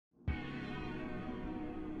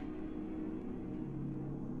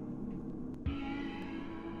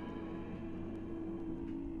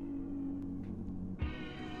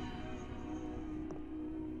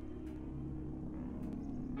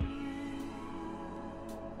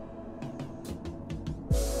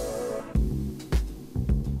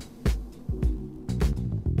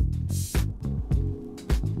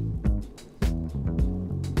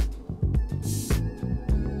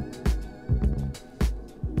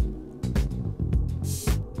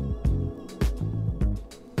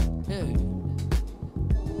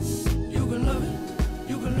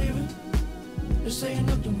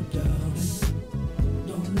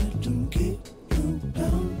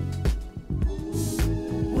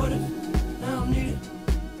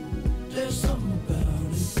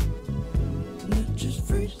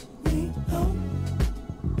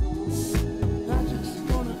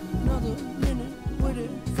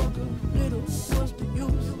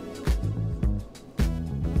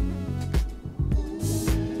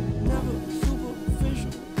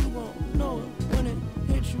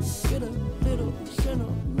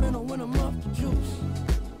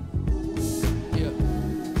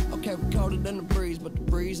kept it colder than the breeze, but the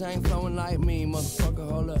breeze ain't flowing like me, motherfucker,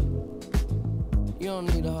 hold up. You don't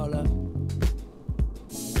need to hold up.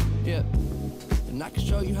 Yeah. And I can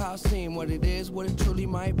show you how it seems, what it is, what it truly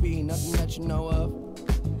might be, nothing that you know of.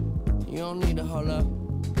 You don't need to hold up.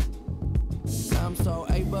 I'm so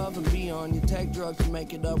above and beyond. You take drugs to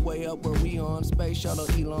make it up, way up where we on. Space shuttle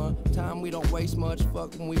Elon. Time we don't waste much.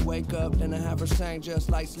 Fuck when we wake up, then I have her sang just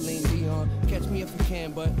like Celine Dion. Catch me if you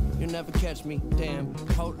can, but you'll never catch me. Damn.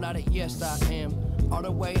 Whole lot of yes I am. All the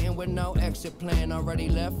way in with no exit plan. Already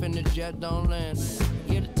left and the jet don't land.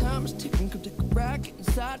 Yeah, the time is ticking. Come take a ride, get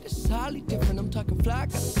inside. This is highly different. I'm talking fly,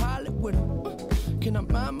 got a pilot with him. Can I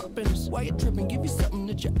mind my business? Why you tripping? Give you something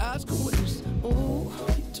that your eyes can witness. Ooh,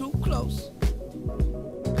 you too close.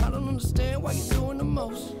 I don't understand why you're doing the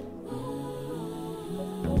most.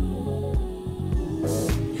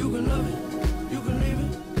 You can love it, you can leave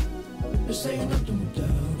it. This ain't nothing without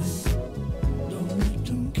it. Don't let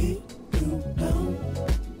them keep you down.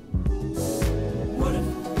 What if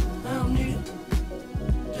I don't need it?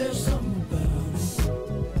 There's something about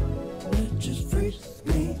it that just freaks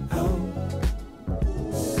me out.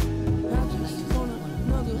 I just want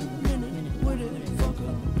another minute with it. Fuck a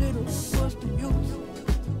little, what's the use?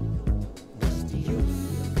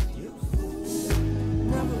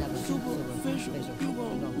 Superficial, you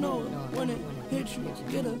gon' know it when it hits you.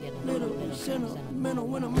 Get a little sentimental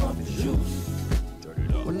when I'm off the juice.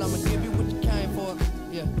 Well, I'ma give you what you came for.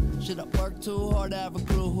 Yeah, shit, I work too hard to have a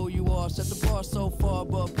clue who you are. Set the bar so far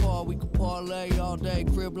above par. We could parlay all day,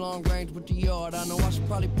 crib long range with the yard. I know I should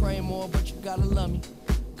probably pray more, but you gotta love me.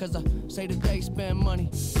 Cause I say that they spend money.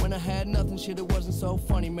 When I had nothing, shit, it wasn't so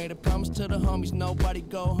funny. Made a promise to the homies, nobody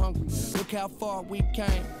go hungry. Look how far we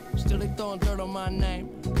came. Still they throwing dirt on my name,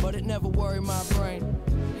 but it never worried my brain.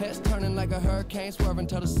 Heads turning like a hurricane, swerving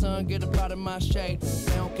till the sun get up out of my shade.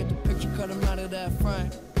 They don't get the picture, cut them out of that frame.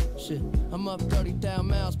 Shit, I'm up 30,000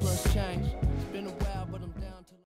 miles plus change. It's been a while.